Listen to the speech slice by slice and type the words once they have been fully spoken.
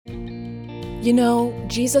You know,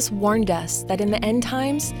 Jesus warned us that in the end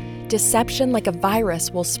times, deception like a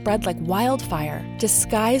virus will spread like wildfire.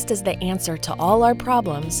 Disguised as the answer to all our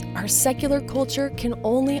problems, our secular culture can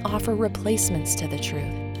only offer replacements to the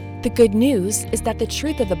truth. The good news is that the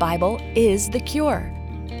truth of the Bible is the cure.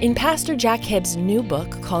 In Pastor Jack Hibbs' new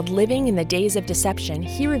book called Living in the Days of Deception,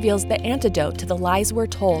 he reveals the antidote to the lies we're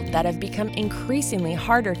told that have become increasingly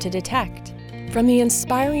harder to detect. From the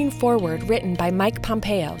inspiring foreword written by Mike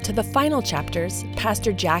Pompeo to the final chapters,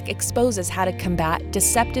 Pastor Jack exposes how to combat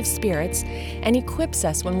deceptive spirits and equips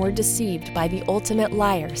us when we're deceived by the ultimate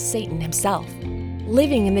liar, Satan himself.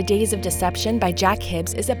 Living in the Days of Deception by Jack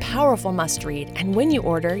Hibbs is a powerful must-read, and when you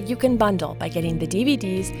order, you can bundle by getting the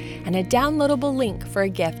DVDs and a downloadable link for a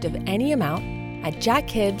gift of any amount at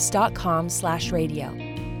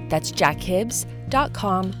jackhibbs.com/radio. That's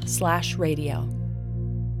jackhibbs.com/radio.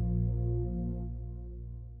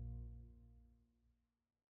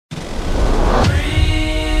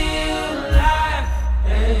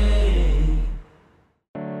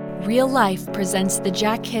 Real Life presents the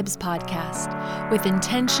Jack Hibbs Podcast, with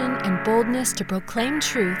intention and boldness to proclaim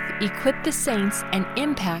truth, equip the saints, and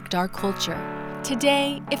impact our culture.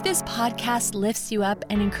 Today, if this podcast lifts you up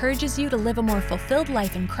and encourages you to live a more fulfilled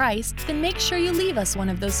life in Christ, then make sure you leave us one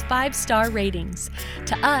of those 5-star ratings.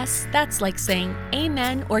 To us, that's like saying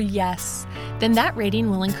amen or yes. Then that rating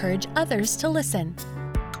will encourage others to listen.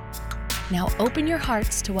 Now open your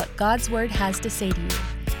hearts to what God's Word has to say to you.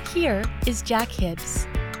 Here is Jack Hibbs.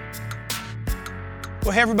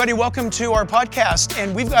 Well, hey, everybody, welcome to our podcast.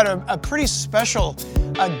 And we've got a pretty special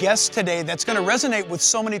guest today that's going to resonate with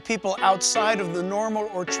so many people outside of the normal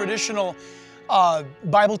or traditional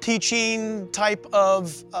Bible teaching type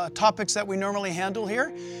of topics that we normally handle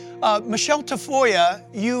here. Michele Tafoya,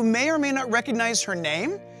 you may or may not recognize her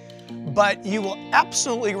name, but you will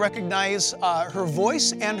absolutely recognize her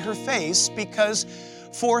voice and her face, because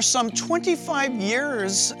for some 25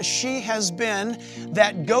 years, she has been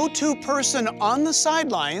that go-to person on the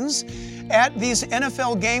sidelines at these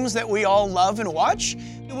NFL games that we all love and watch.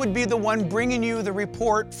 It would be the one bringing you the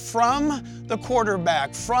report from the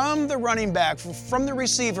quarterback, from the running back, from the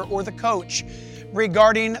receiver or the coach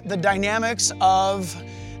regarding the dynamics of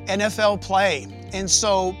NFL play. And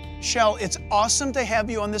so, Michele, it's awesome to have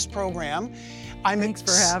you on this program. Thanks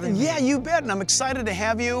for having me. Yeah, you bet. And I'm excited to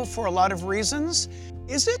have you for a lot of reasons.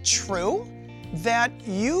 Is it true that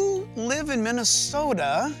you live in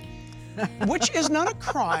Minnesota, which is not a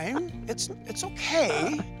crime? It's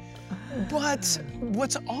okay. But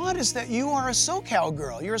what's odd is that you are a SoCal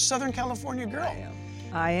girl. You're a Southern California girl.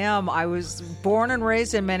 I am. I was born and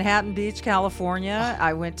raised in Manhattan Beach, California.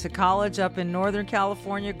 I went to college up in Northern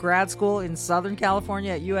California, grad school in Southern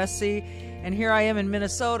California at USC. And here I am in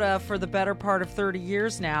Minnesota for the better part of 30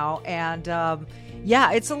 years now. And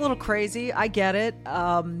yeah, it's a little crazy. I get it.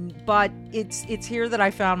 But it's here that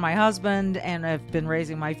I found my husband and I've been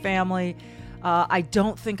raising my family. I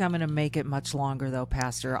don't think I'm going to make it much longer, though,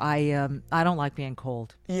 Pastor. I don't like being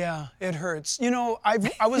cold. Yeah, it hurts. You know, I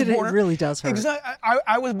was born. It really does hurt. Exactly.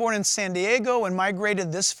 I was born in San Diego and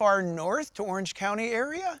migrated this far north to Orange County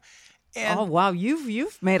area. And oh, wow.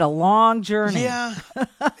 You've made a long journey. Yeah.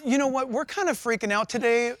 You know what? We're kind of freaking out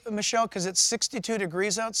today, Michele, because it's 62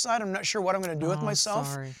 degrees outside. I'm not sure what I'm going to do with myself.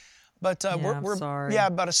 Sorry. But we're sorry.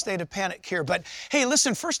 about a state of panic here. But hey,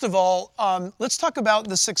 listen, first of all, let's talk about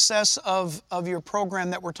the success of your program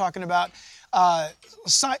that we're talking about,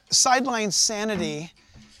 Sideline Sanity.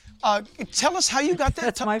 Tell us how you got that.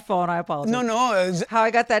 That's my phone. I apologize. No. How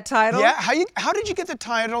I got that title? Yeah. How did you get the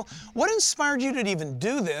title? What inspired you to even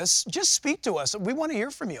do this? Just speak to us. We want to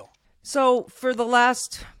hear from you. So for the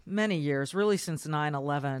last many years, really since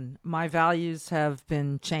 9/11, my values have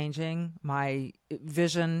been changing. My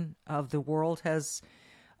vision of the world has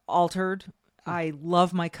altered. I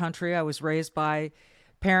love my country. I was raised by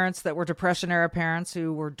parents that were Depression-era parents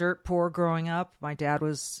who were dirt poor growing up. My dad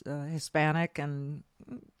was Hispanic and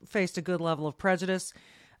faced a good level of prejudice.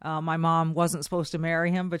 My mom wasn't supposed to marry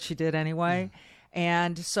him, but she did anyway.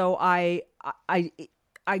 And so I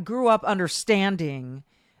grew up understanding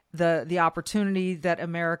the opportunity that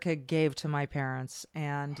America gave to my parents,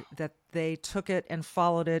 and that they took it and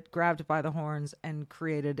followed it, grabbed it by the horns, and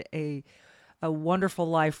created a wonderful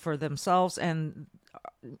life for themselves and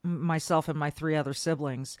myself and my 3 other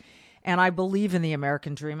siblings. And I believe in the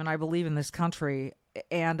American dream, and I believe in this country,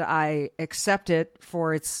 and I accept it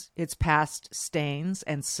for its past stains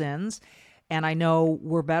and sins. And I know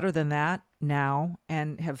we're better than that now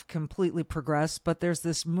and have completely progressed, but there's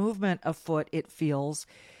this movement afoot, it feels,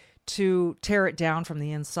 to tear it down from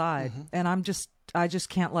the inside. And I just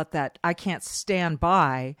can't let that, I can't stand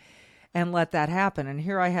by and let that happen. And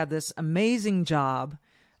here I had this amazing job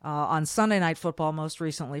on Sunday Night Football, most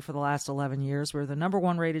recently for the last 11 years. We're the number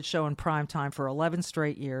one rated show in prime time for 11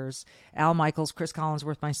 straight years. Al Michaels, Chris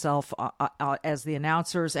Collinsworth, myself as the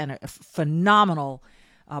announcers, and a phenomenal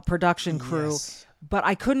production crew. Yes. But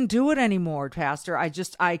I couldn't do it anymore, Pastor.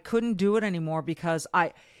 I couldn't do it anymore because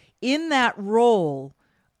in that role,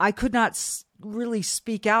 I could not really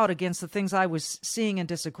speak out against the things I was seeing and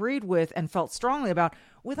disagreed with and felt strongly about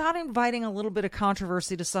without inviting a little bit of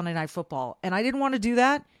controversy to Sunday Night Football. And I didn't want to do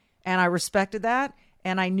that, and I respected that,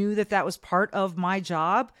 and I knew that that was part of my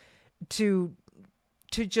job to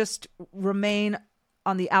just remain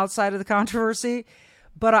on the outside of the controversy.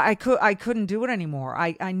 But I couldn't do it anymore.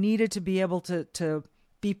 I needed to be able to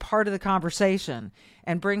be part of the conversation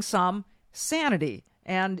and bring some sanity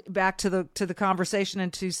and back to the conversation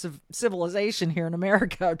and to civilization here in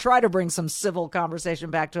America. Try to bring some civil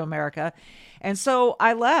conversation back to America. And so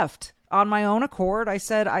I left on my own accord. I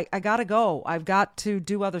said, I got to go. I've got to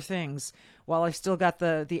do other things while I still got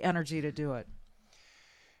the energy to do it.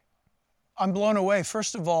 I'm blown away.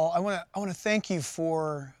 First of all, I want to thank you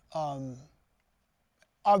for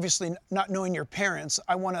obviously not knowing your parents.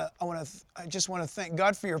 I just want to thank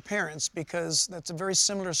God for your parents, because that's a very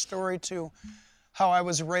similar story to how I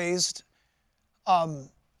was raised. A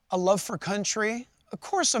love for country. Of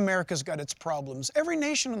course, America's got its problems. Every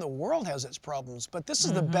nation in the world has its problems, but this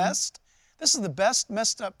is the best. This is the best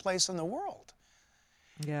messed up place in the world.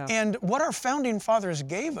 Yeah. And what our founding fathers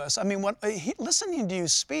gave us, I mean, listening to you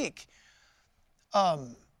speak,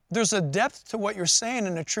 there's a depth to what you're saying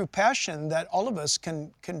and a true passion that all of us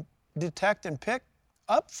can detect and pick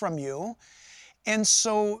up from you. And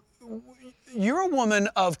so you're a woman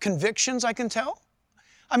of convictions, I can tell.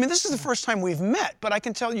 I mean, this is the first time we've met, but I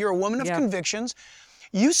can tell you're a woman of convictions.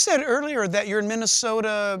 You said earlier that you're in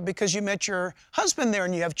Minnesota because you met your husband there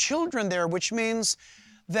and you have children there, which means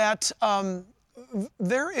that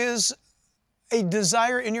there is a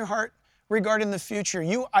desire in your heart regarding the future.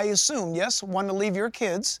 You, I assume, yes, want to leave your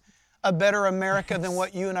kids a better America than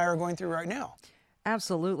what you and I are going through right now.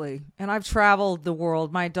 Absolutely. And I've traveled the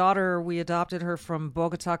world. My daughter, we adopted her from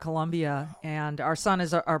Bogota, Colombia, and our son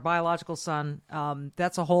is our biological son.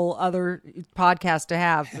 That's a whole other podcast to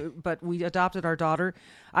have, but we adopted our daughter.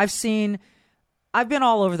 I've been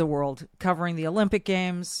all over the world covering the Olympic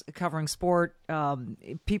Games, covering sport.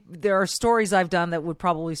 There are stories I've done that would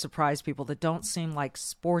probably surprise people that don't seem like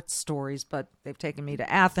sports stories, but they've taken me to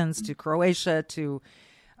Athens, to Croatia, to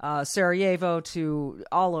Sarajevo, to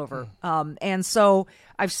all over. And so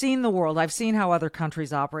I've seen the world. I've seen how other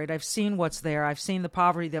countries operate. I've seen what's there. I've seen the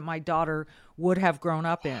poverty that my daughter would have grown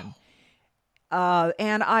up in.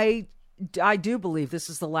 And I do believe this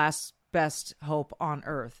is the last best hope on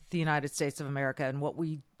earth, the United States of America, and what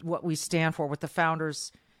we stand for, what the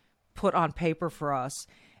founders put on paper for us.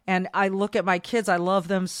 And I look at my kids, I love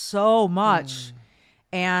them so much.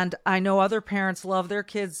 And I know other parents love their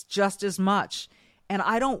kids just as much. And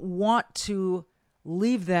I don't want to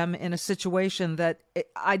leave them in a situation that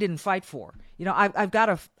I didn't fight for. You know, I've got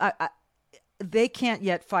to, they can't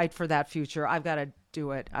yet fight for that future. I've got to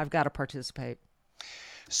do it. I've got to participate.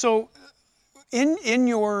 So in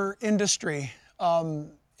your industry,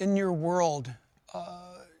 in your world,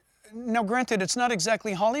 now granted, it's not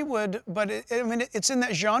exactly Hollywood, but it's in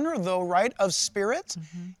that genre though, right, of spirit.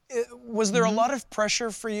 Was there a lot of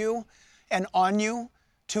pressure for you and on you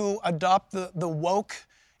to adopt the woke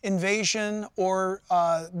invasion or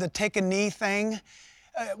the take a knee thing?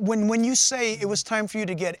 When you say it was time for you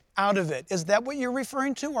to get out of it, is that what you're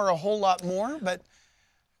referring to, or a whole lot more?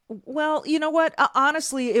 Well, you know what?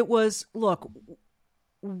 Honestly, it was, look,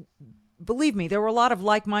 believe me, there were a lot of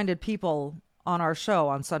like-minded people on our show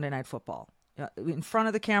on Sunday Night Football, in front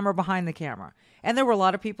of the camera, behind the camera. And there were a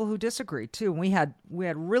lot of people who disagreed too. And we had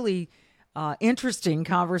really interesting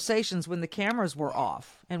conversations when the cameras were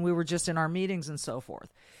off and we were just in our meetings and so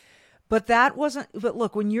forth. But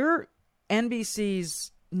look, when you're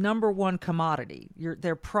NBC's number one commodity,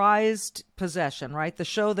 their prized possession, right? The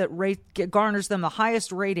show that garners them the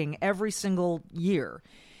highest rating every single year.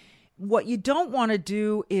 What you don't want to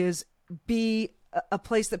do is be a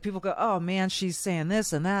place that people go, oh man, she's saying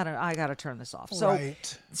this and that, and I got to turn this off.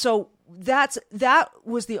 Right. So that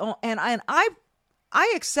was the only, and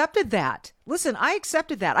I accepted that. Listen, I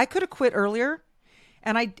accepted that. I could have quit earlier,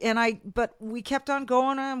 but we kept on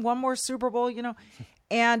going on one more Super Bowl,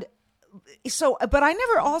 and so, but I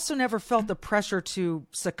never felt the pressure to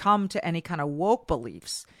succumb to any kind of woke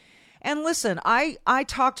beliefs. And listen, I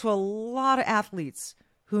talked to a lot of athletes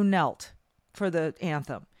who knelt for the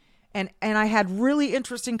anthem. And I had really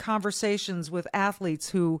interesting conversations with athletes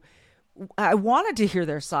who I wanted to hear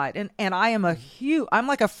their side. And I'm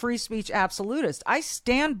like a free speech absolutist. I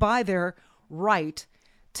stand by their right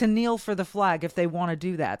to kneel for the flag if they want to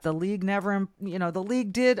do that. The league the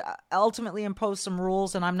league did ultimately impose some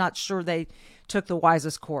rules, and I'm not sure they took the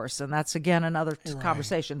wisest course. And that's, again, another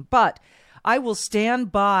conversation. But I will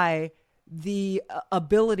stand by the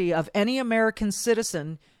ability of any American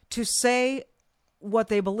citizen to say what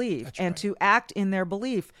they believe and to act in their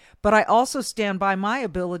belief. But I also stand by my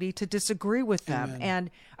ability to disagree with them. Amen.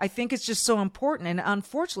 And I think it's just so important. And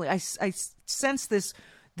unfortunately, I sense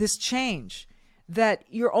this change, that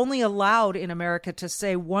you're only allowed in America to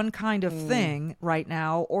say one kind of thing right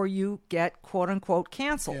now, or you get quote unquote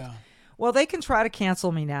canceled. Yeah. Well, they can try to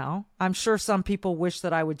cancel me now. I'm sure some people wish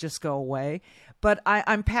that I would just go away, but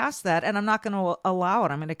I'm past that, and I'm not going to allow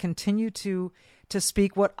it. I'm going to continue to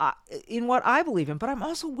speak what I believe in, but I'm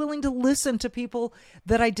also willing to listen to people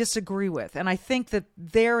that I disagree with. And I think that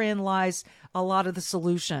therein lies a lot of the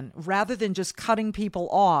solution, rather than just cutting people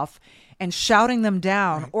off and shouting them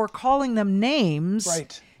down or calling them names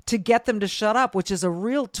to get them to shut up, which is a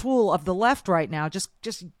real tool of the left right now. Just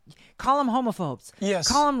call them homophobes. Yes.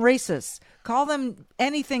 Call them racists. Call them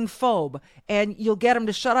anything phobe, and you'll get them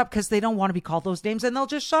to shut up because they don't want to be called those names, and they'll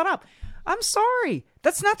just shut up. I'm sorry.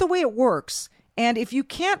 That's not the way it works. And if you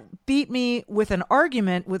can't beat me with an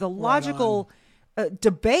argument, with a logical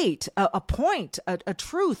debate, a point, a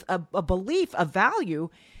truth, a belief, a value,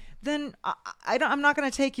 then I'm not going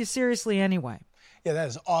to take you seriously anyway. Yeah, that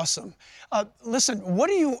is awesome. Listen, what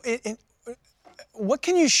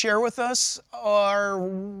can you share with us, or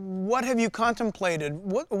what have you contemplated?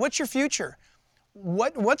 What's your future?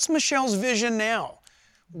 What's Michele's vision now?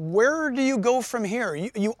 Where do you go from here?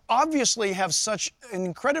 You obviously have such an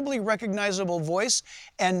incredibly recognizable voice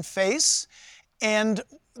and face, and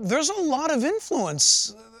there's a lot of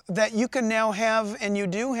influence that you can now have, and you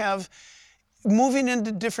do have, moving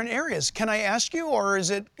into different areas. Can I ask you, or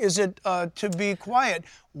is it to be quiet?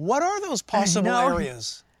 What are those possible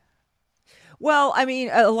areas? Well, I mean,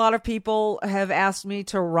 a lot of people have asked me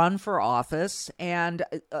to run for office, and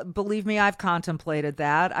believe me, I've contemplated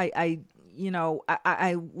that. I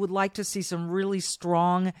would like to see some really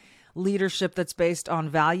strong leadership that's based on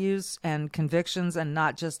values and convictions, and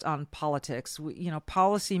not just on politics.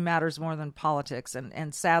 Policy matters more than politics,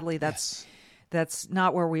 and sadly, that's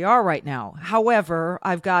not where we are right now. However,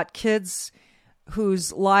 I've got kids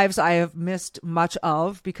whose lives I have missed much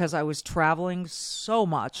of because I was traveling so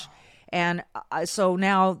much. And so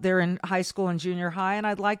now they're in high school and junior high, and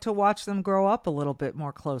I'd like to watch them grow up a little bit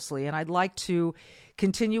more closely. And I'd like to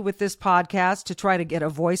continue with this podcast to try to get a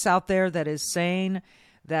voice out there that is sane,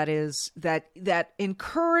 that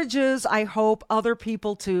encourages, I hope, other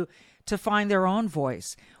people to find their own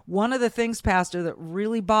voice. One of the things, Pastor, that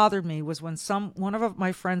really bothered me was when one of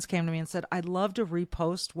my friends came to me and said, "I'd love to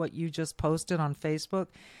repost what you just posted on Facebook,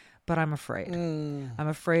 but I'm afraid. I'm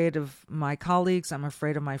afraid of my colleagues. I'm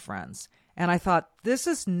afraid of my friends." And I thought, this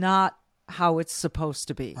is not how it's supposed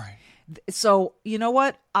to be. Right. So you know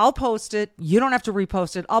what? I'll post it. You don't have to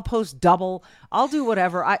repost it. I'll post double. I'll do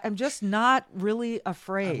whatever. I'm just not really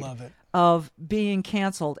afraid of being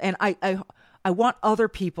canceled. And I want other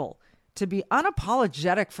people to be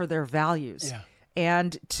unapologetic for their values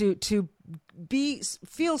and to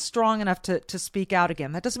feel strong enough to speak out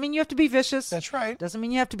again. That doesn't mean you have to be vicious. That's right. Doesn't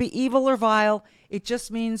mean you have to be evil or vile. It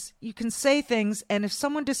just means you can say things, and if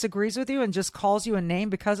someone disagrees with you and just calls you a name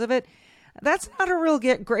because of it, that's not a real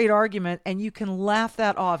great argument, and you can laugh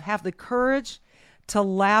that off. Have the courage to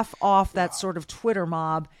laugh off that sort of Twitter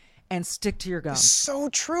mob and stick to your guns. It's so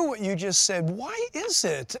true what you just said. Why is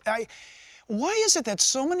it? Why is it that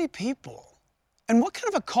so many people, and what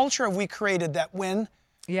kind of a culture have we created that when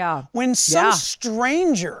some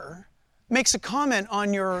stranger makes a comment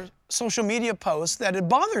on your social media post that it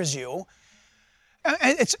bothers you,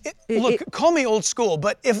 look, call me old school,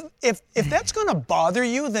 but if that's going to bother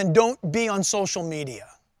you, then don't be on social media.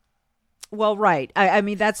 Well, right. I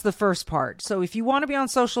mean, that's the first part. So if you want to be on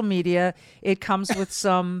social media, it comes with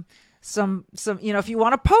some, if you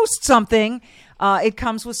want to post something, it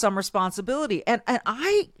comes with some responsibility. And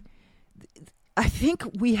I think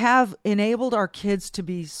we have enabled our kids to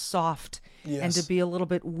be soft and to be a little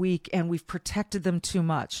bit weak, and we've protected them too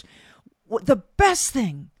much. The best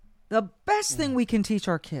thing we can teach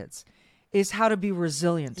our kids is how to be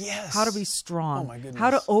resilient, how to be strong, how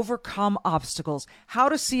to overcome obstacles, how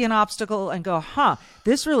to see an obstacle and go,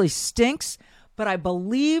 this really stinks, but I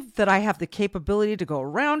believe that I have the capability to go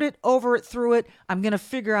around it, over it, through it. I'm going to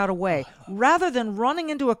figure out a way, rather than running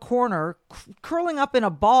into a corner, curling up in a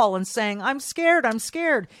ball and saying, I'm scared.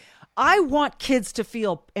 I want kids to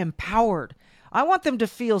feel empowered. I want them to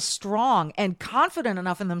feel strong and confident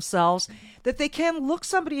enough in themselves that they can look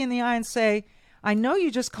somebody in the eye and say, I know you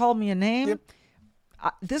just called me a name. Yep.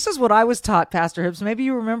 This is what I was taught, Pastor Hibbs. Maybe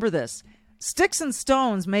you remember this. Sticks and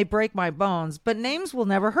stones may break my bones, but names will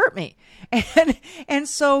never hurt me. And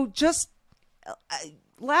so just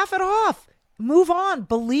laugh it off. Move on.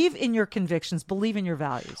 Believe in your convictions. Believe in your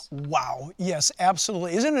values. Wow. Yes,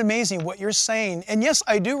 absolutely. Isn't it amazing what you're saying? And yes,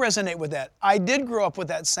 I do resonate with that. I did grow up with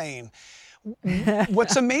that saying.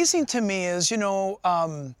 What's amazing to me is,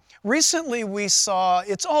 recently we saw,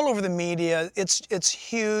 it's all over the media, it's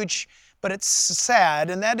huge, but it's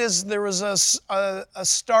sad. And that is, there was a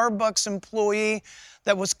Starbucks employee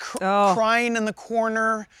that was crying in the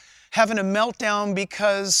corner, having a meltdown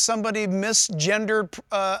because somebody misgendered,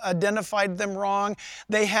 identified them wrong.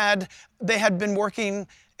 They had been working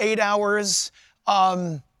 8 hours.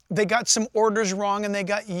 They got some orders wrong and they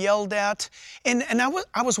got yelled at. And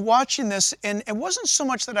I was watching this, and it wasn't so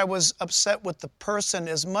much that I was upset with the person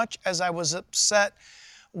as much as I was upset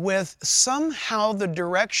with somehow the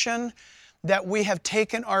direction that we have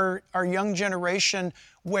taken our young generation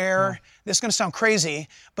where, this is going to sound crazy,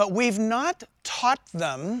 but we've not taught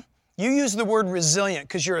them. You use the word resilient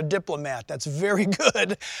because you're a diplomat. That's very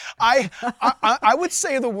good. I would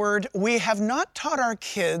say the word, we have not taught our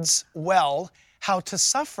kids well how to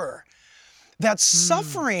suffer. That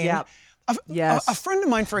suffering, a friend of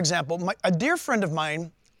mine, for example, a dear friend of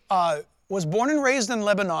mine was born and raised in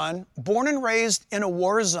Lebanon, born and raised in a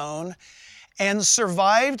war zone, and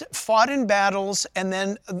survived, fought in battles, and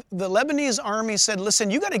then the Lebanese army said, listen,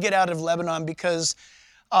 you got to get out of Lebanon because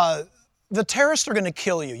the terrorists are going to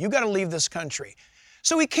kill you. You got to leave this country.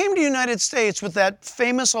 So he came to the United States with that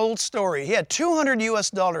famous old story. He had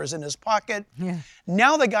 $200 in his pocket. Yeah.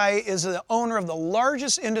 Now the guy is the owner of the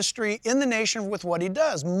largest industry in the nation with what he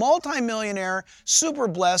does. Multi-millionaire, super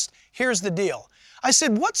blessed. Here's the deal. I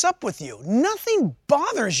said, what's up with you? Nothing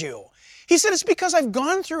bothers you. He said, it's because I've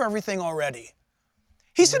gone through everything already.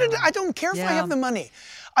 He said, I don't care if I have the money.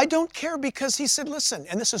 I don't care because he said, listen,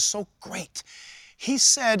 and this is so great. He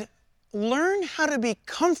said, learn how to be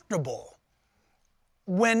comfortable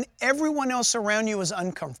when everyone else around you is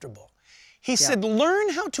uncomfortable. He said, learn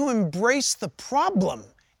how to embrace the problem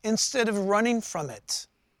instead of running from it.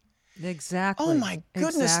 Exactly. Oh my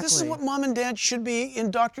goodness, This is what mom and dad should be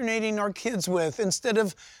indoctrinating our kids with instead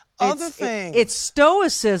of other things. It's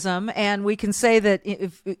stoicism, and we can say that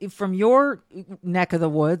if from your neck of the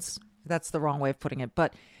woods, that's the wrong way of putting it,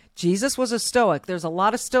 but Jesus was a stoic. There's a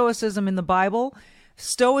lot of stoicism in the Bible.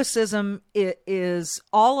 Stoicism is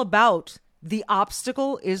all about the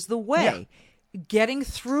obstacle is the way. Yeah. Getting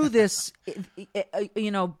through this,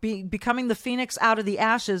 becoming the phoenix out of the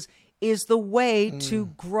ashes is the way to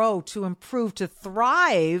grow, to improve, to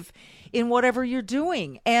thrive in whatever you're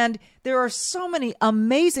doing. And there are so many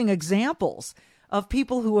amazing examples of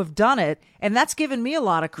people who have done it. And that's given me a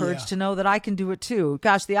lot of courage to know that I can do it too.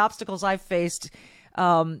 Gosh, the obstacles I've faced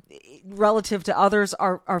relative to others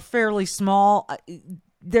are fairly small.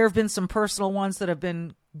 There have been some personal ones that have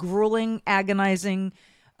been grueling, agonizing,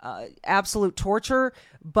 absolute torture,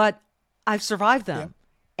 but I've survived them. Yep.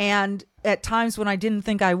 And at times when I didn't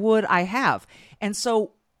think I would, I have. And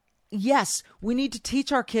so, yes, we need to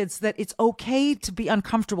teach our kids that it's okay to be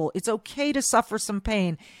uncomfortable. It's okay to suffer some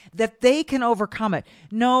pain, that they can overcome it.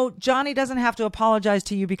 No, Johnny doesn't have to apologize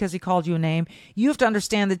to you because he called you a name. You have to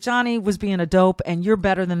understand that Johnny was being a dope and you're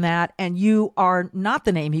better than that. And you are not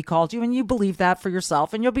the name he called you, and you believe that for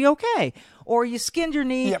yourself, and you'll be okay. Or you skinned your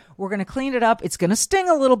knee. Yep. We're going to clean it up. It's going to sting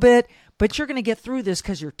a little bit, but you're going to get through this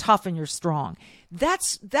because you're tough and you're strong.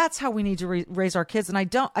 That's how we need to raise our kids. And I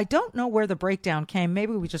don't know where the breakdown came.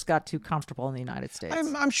 Maybe we just got too comfortable in the United States.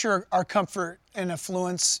 I'm sure our comfort and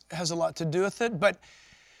affluence has a lot to do with it, but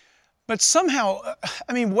somehow,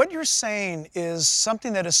 I mean, what you're saying is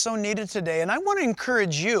something that is so needed today. And I want to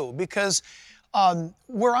encourage you because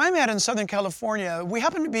where I'm at in Southern California, we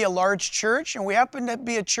happen to be a large church, and we happen to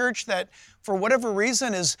be a church that, for whatever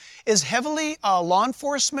reason, is heavily law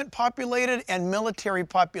enforcement populated and military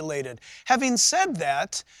populated. Having said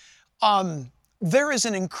that, there is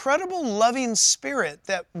an incredible loving spirit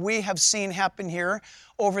that we have seen happen here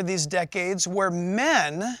over these decades where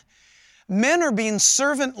men are being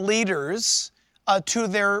servant leaders to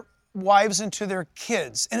their wives and to their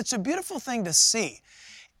kids. And it's a beautiful thing to see.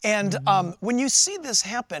 And when you see this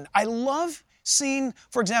happen, I love seeing,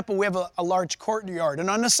 for example, we have a large courtyard. And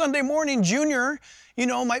on a Sunday morning, Junior,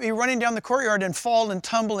 might be running down the courtyard and fall and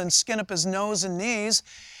tumble and skin up his nose and knees.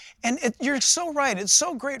 And you're so right. It's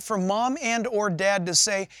so great for mom and or dad to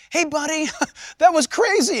say, hey, buddy, that was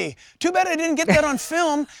crazy. Too bad I didn't get that on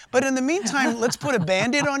film. But in the meantime, let's put a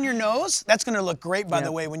Band-Aid on your nose. That's going to look great, by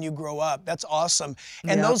the way, when you grow up. That's awesome.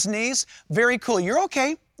 And those knees, very cool. You're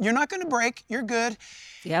okay. You're not going to break. You're good.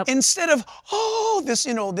 Yep. Instead of,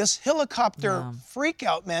 this helicopter freak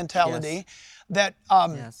out mentality that,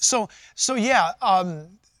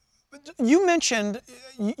 you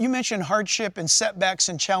mentioned hardship and setbacks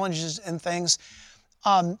and challenges and things.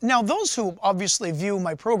 Now, those who obviously view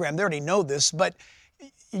my program, they already know this, but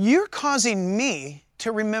you're causing me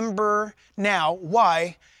to remember now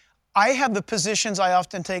why I have the positions I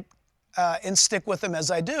often take and stick with them as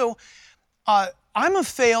I do. I'm a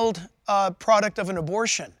failed product of an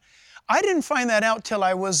abortion. I didn't find that out till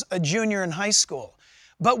I was a junior in high school.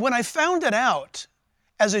 But when I found it out,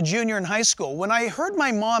 as a junior in high school, when I heard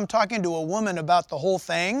my mom talking to a woman about the whole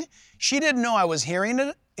thing, she didn't know I was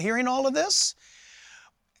hearing all of this.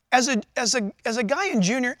 As a guy in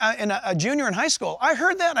a junior in high school, I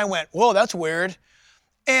heard that and I went, whoa, that's weird.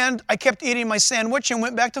 And I kept eating my sandwich and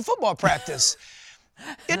went back to football practice.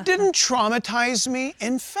 It didn't traumatize me.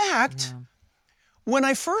 In fact, when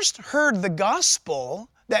I first heard the gospel,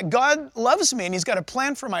 that God loves me and He's got a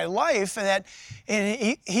plan for my life, and that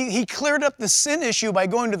He cleared up the sin issue by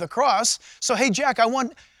going to the cross. So, hey, Jack, I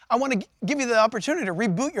want to give you the opportunity to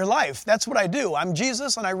reboot your life. That's what I do. I'm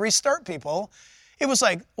Jesus and I restart people. It was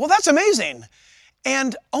like, well, that's amazing.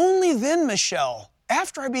 And only then, Michele,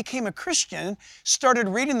 after I became a Christian, started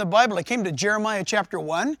reading the Bible. I came to Jeremiah chapter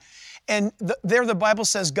 1, and there the Bible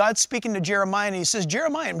says, God's speaking to Jeremiah, and He says,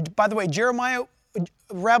 Jeremiah, and by the way, Jeremiah,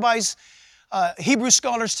 rabbis, Hebrew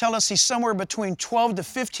scholars tell us he's somewhere between 12 to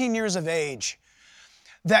 15 years of age,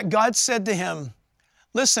 that God said to him,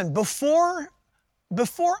 listen, before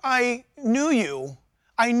I knew you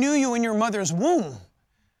in your mother's womb.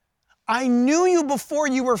 I knew you before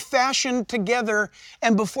you were fashioned together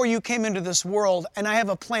and before you came into this world, and I have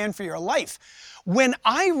a plan for your life. When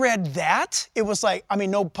I read that, it was like,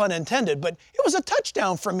 no pun intended, but it was a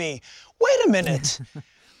touchdown for me. Wait a minute.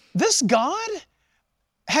 This God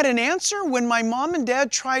had an answer when my mom and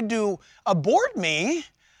dad tried to abort me.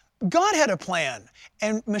 God had a plan.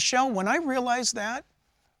 And Michele, when I realized that,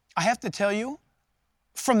 I have to tell you,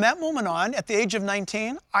 from that moment on, at the age of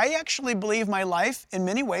 19, I actually believe my life, in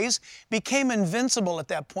many ways, became invincible at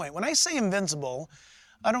that point. When I say invincible,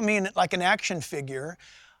 I don't mean it like an action figure.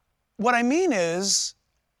 What I mean is,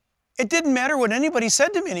 it didn't matter what anybody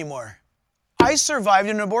said to me anymore. I survived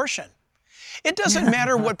an abortion. It doesn't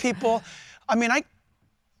matter what people,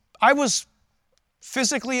 I was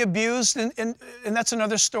physically abused, and that's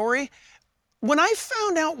another story. When I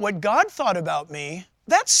found out what God thought about me,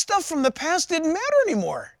 that stuff from the past didn't matter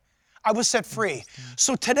anymore. I was set free.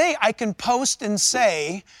 So today I can post and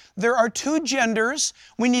say, there are two genders.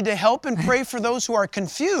 We need to help and pray for those who are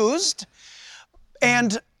confused.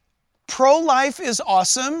 And pro-life is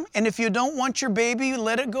awesome. And if you don't want your baby,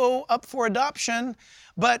 let it go up for adoption.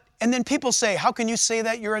 And then people say, how can you say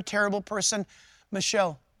that? You're a terrible person.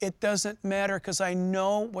 Michele, it doesn't matter, because I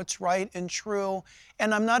know what's right and true,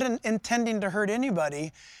 and I'm not intending to hurt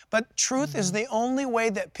anybody, but truth is the only way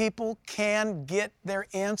that people can get their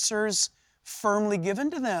answers firmly given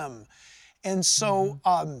to them. And so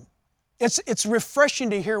it's refreshing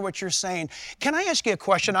to hear what you're saying. Can I ask you a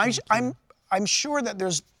question? I'm sure that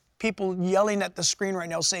there's people yelling at the screen right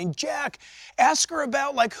now saying, Jack, ask her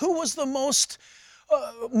about who was the most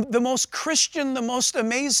Christian, the most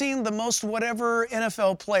amazing, the most whatever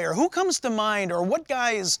NFL player. Who comes to mind, or what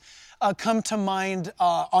guys come to mind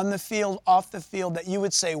on the field, off the field, that you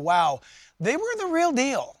would say, wow, they were the real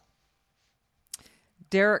deal?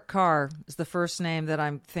 Derek Carr is the first name that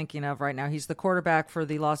I'm thinking of right now. He's the quarterback for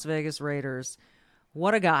the Las Vegas Raiders.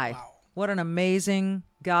 What a guy. Wow. What an amazing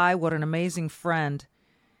guy. What an amazing friend.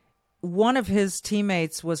 One of his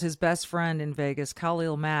teammates was his best friend in Vegas,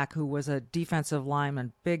 Khalil Mack, who was a defensive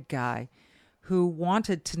lineman, big guy, who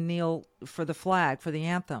wanted to kneel for the flag, for the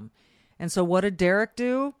anthem. And so what did Derek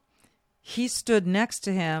do? He stood next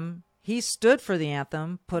to him. He stood for the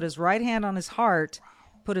anthem, put his right hand on his heart,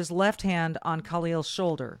 put his left hand on Khalil's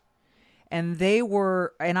shoulder. And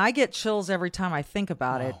and I get chills every time I think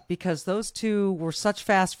about it, because those two were such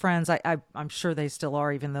fast friends. I'm sure they still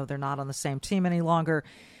are, even though they're not on the same team any longer.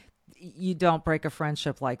 You don't break a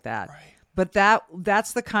friendship like that. Right. But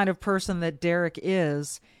that's the kind of person that Derek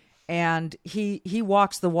is, and he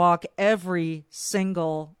walks the walk every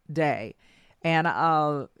single day. And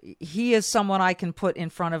he is someone I can put in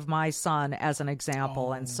front of my son as an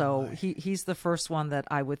example. And so he's the first one that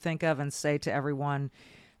I would think of and say to everyone,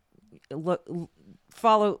 look,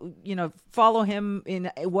 follow him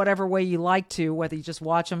in whatever way you like to, whether you just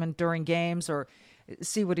watch him during games or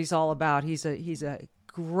see what he's all about. He's a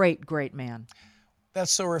great man.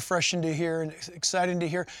 That's so refreshing to hear and exciting to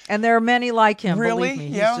hear. And there are many like him, Really? believe me.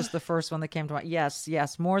 He's Yeah? just the first one that came to mind.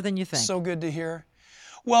 Yes, more than you think. So good to hear.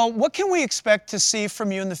 Well, what can we expect to see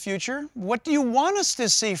from you in the future? What do you want us to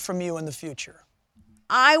see from you in the future?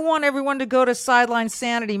 I want everyone to go to Sideline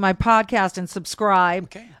Sanity, my podcast, and subscribe.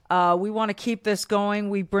 Okay. We want to keep this going.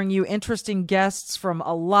 We bring you interesting guests from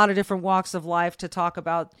a lot of different walks of life to talk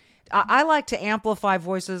about. I like to amplify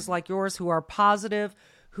voices like yours who are positive,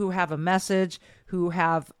 who have a message, who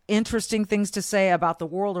have interesting things to say about the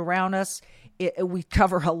world around us. We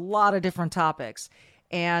cover a lot of different topics.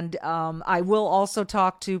 And I will also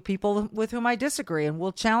talk to people with whom I disagree, and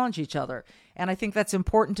we'll challenge each other. And I think that's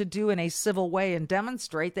important to do in a civil way and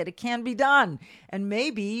demonstrate that it can be done. And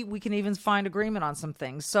maybe we can even find agreement on some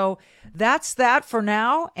things. So that's that for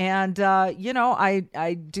now. And,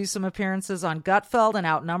 I do some appearances on Gutfeld and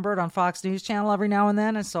Outnumbered on Fox News Channel every now and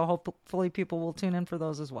then. And so hopefully people will tune in for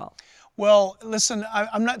those as well. Well, listen,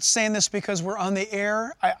 I'm not saying this because we're on the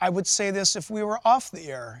air. I would say this if we were off the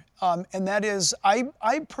air. And that is,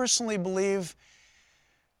 I personally believe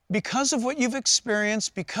because of what you've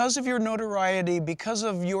experienced, because of your notoriety, because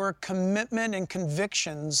of your commitment and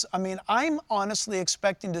convictions, I'm honestly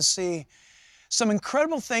expecting to see some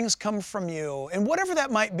incredible things come from you. And whatever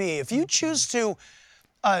that might be, if you choose to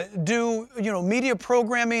do media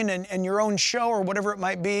programming and your own show or whatever it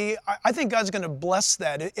might be, I think God's going to bless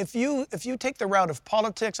that. If you take the route of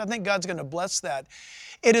politics, I think God's going to bless that.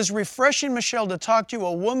 It is refreshing, Michele, to talk to you,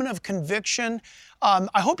 a woman of conviction.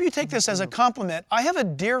 I hope you take this as a compliment. I have a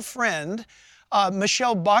dear friend,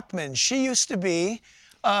 Michele Bachmann. She used to be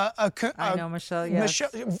I know Michele, yes.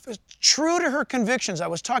 True to her convictions. I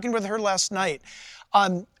was talking with her last night.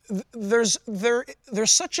 There's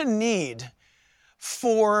such a need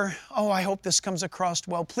for, I hope this comes across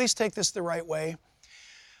well. Please take this the right way.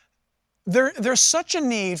 There's such a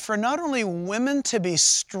need for not only women to be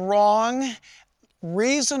strong,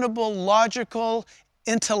 reasonable, logical,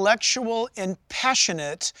 intellectual, and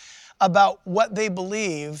passionate about what they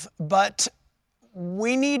believe, but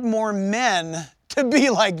we need more men to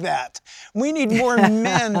be like that. We need more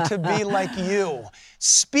men to be like you.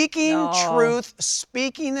 Speaking truth,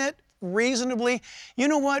 speaking it reasonably. You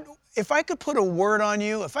know what? If I could put a word on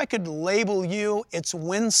you, if I could label you, it's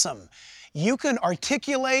winsome. You can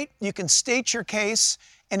articulate, you can state your case,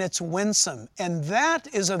 and it's winsome. And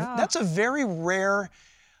that's a very rare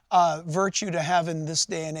virtue to have in this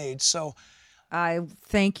day and age. So I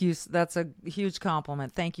thank you. That's a huge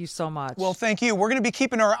compliment. Thank you so much. Well, thank you. We're going to be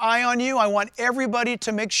keeping our eye on you. I want everybody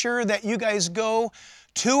to make sure that you guys go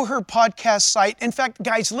to her podcast site. In fact,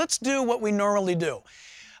 guys, let's do what we normally do.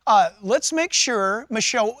 Let's make sure,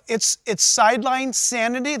 Michele, it's Sideline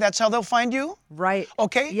Sanity. That's how they'll find you? Right.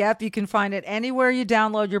 Okay. Yep. You can find it anywhere you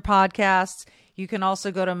download your podcasts. You can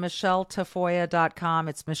also go to MicheleTafoya.com.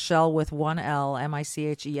 It's Michele with one L,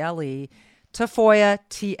 Michele. Tafoya,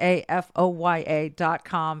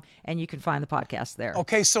 Tafoya.com, and you can find the podcast there.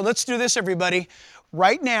 Okay, so let's do this, everybody.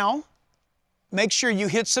 Right now, make sure you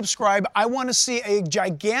hit subscribe. I want to see a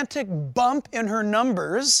gigantic bump in her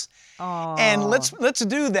numbers. Aww. And let's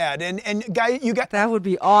do that. And guy, you got that would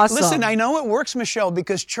be awesome. Listen, I know it works, Michele,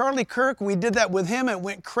 because Charlie Kirk, we did that with him. It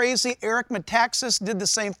went crazy. Eric Metaxas did the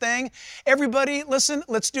same thing. Everybody, listen,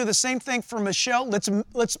 let's do the same thing for Michele.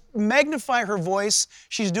 Let's magnify her voice.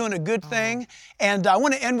 She's doing a good thing. And I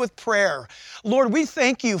want to end with prayer. Lord, we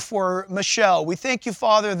thank you for Michele. We thank you,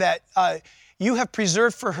 Father, that you have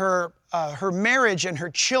preserved for her her marriage and her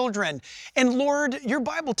children. And Lord, your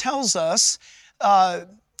Bible tells us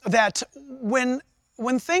that when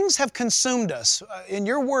things have consumed us, in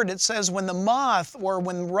your word it says when the moth or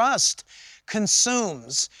when rust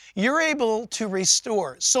consumes, you're able to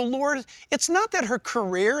restore. So Lord, it's not that her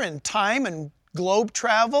career and time and globe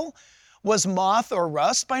travel was moth or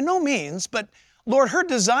rust, by no means, but Lord, her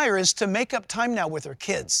desire is to make up time now with her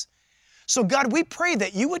kids. So God, we pray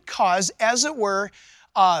that you would cause, as it were,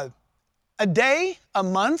 a day, a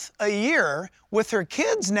month, a year with her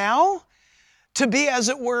kids now to be, as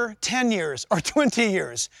it were, 10 years or 20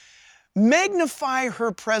 years. Magnify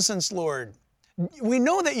her presence, Lord. We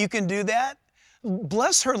know that you can do that.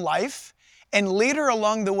 Bless her life and lead her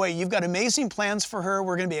along the way. You've got amazing plans for her.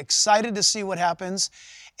 We're going to be excited to see what happens.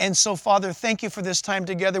 And so, Father, thank you for this time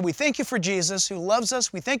together. We thank you for Jesus who loves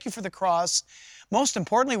us. We thank you for the cross. Most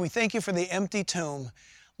importantly, we thank you for the empty tomb.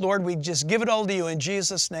 Lord, we just give it all to you in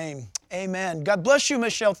Jesus' name. Amen. God bless you,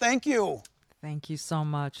 Michele. Thank you. Thank you so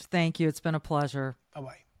much. Thank you. It's been a pleasure.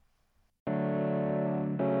 Bye-bye.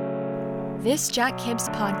 This Jack Hibbs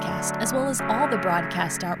podcast, as well as all the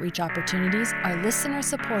broadcast outreach opportunities, are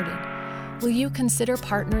listener-supported. Will you consider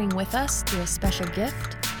partnering with us through a special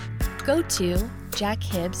gift? Go to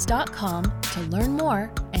jackhibbs.com to learn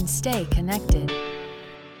more and stay connected.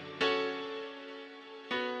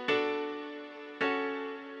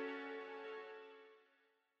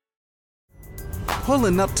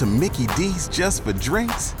 Pulling up to Mickey D's just for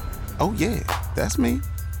drinks? Oh yeah, that's me.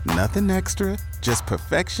 Nothing extra, just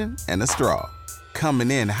perfection and a straw. Coming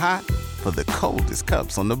in hot for the coldest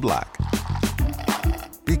cups on the block.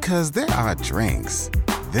 Because there are drinks.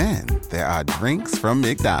 Then there are drinks from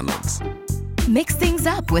McDonald's. Mix things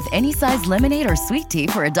up with any size lemonade or sweet tea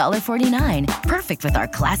for $1.49. Perfect with our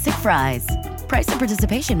classic fries. Price and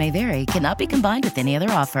participation may vary. Cannot be combined with any other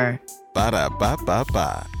offer.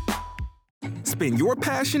 Ba-da-ba-ba-ba. Spin your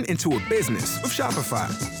passion into a business with Shopify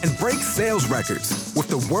and break sales records with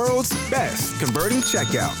the world's best converting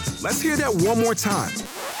checkout. Let's hear that one more time.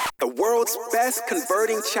 The world's best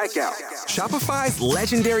converting checkout. Shopify's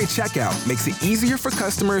legendary checkout makes it easier for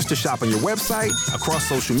customers to shop on your website, across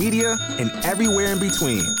social media, and everywhere in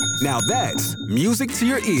between. Now that's music to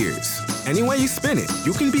your ears. Any way you spin it,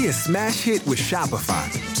 you can be a smash hit with Shopify.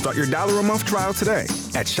 Start your $1 a month trial today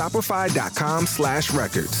at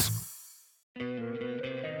shopify.com/records.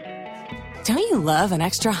 Don't you love an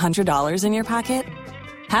extra $100 in your pocket?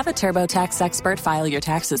 Have a TurboTax expert file your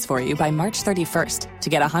taxes for you by March 31st to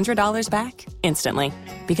get $100 back instantly.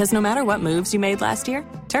 Because no matter what moves you made last year,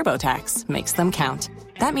 TurboTax makes them count.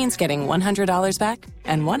 That means getting $100 back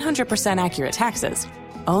and 100% accurate taxes,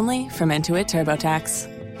 only from Intuit TurboTax.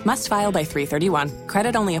 Must file by 3/31.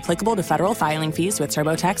 Credit only applicable to federal filing fees with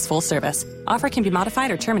TurboTax full service. Offer can be modified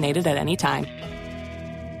or terminated at any time.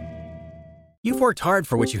 You've worked hard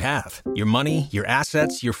for what you have. Your money, your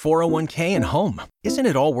assets, your 401k, and home. Isn't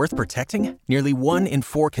it all worth protecting? Nearly 1 in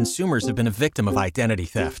 4 consumers have been a victim of identity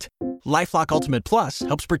theft. LifeLock Ultimate Plus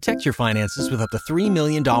helps protect your finances with up to $3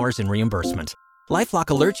 million in reimbursement. LifeLock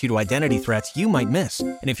alerts you to identity threats you might miss.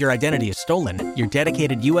 And if your identity is stolen, your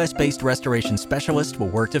dedicated U.S.-based restoration specialist will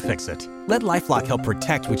work to fix it. Let LifeLock help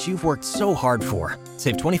protect what you've worked so hard for.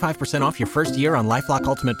 Save 25% off your first year on LifeLock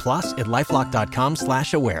Ultimate Plus at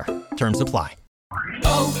LifeLock.com/aware. Terms apply.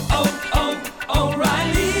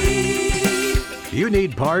 O'Reilly. You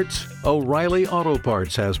need parts? O'Reilly Auto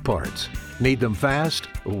Parts has parts. Need them fast?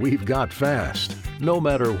 We've got fast. No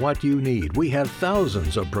matter what you need, we have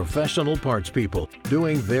thousands of professional parts people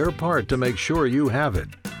doing their part to make sure you have it.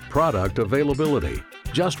 Product availability.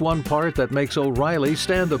 Just one part that makes O'Reilly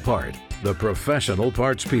stand apart. The professional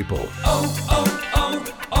parts people.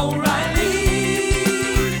 O'Reilly.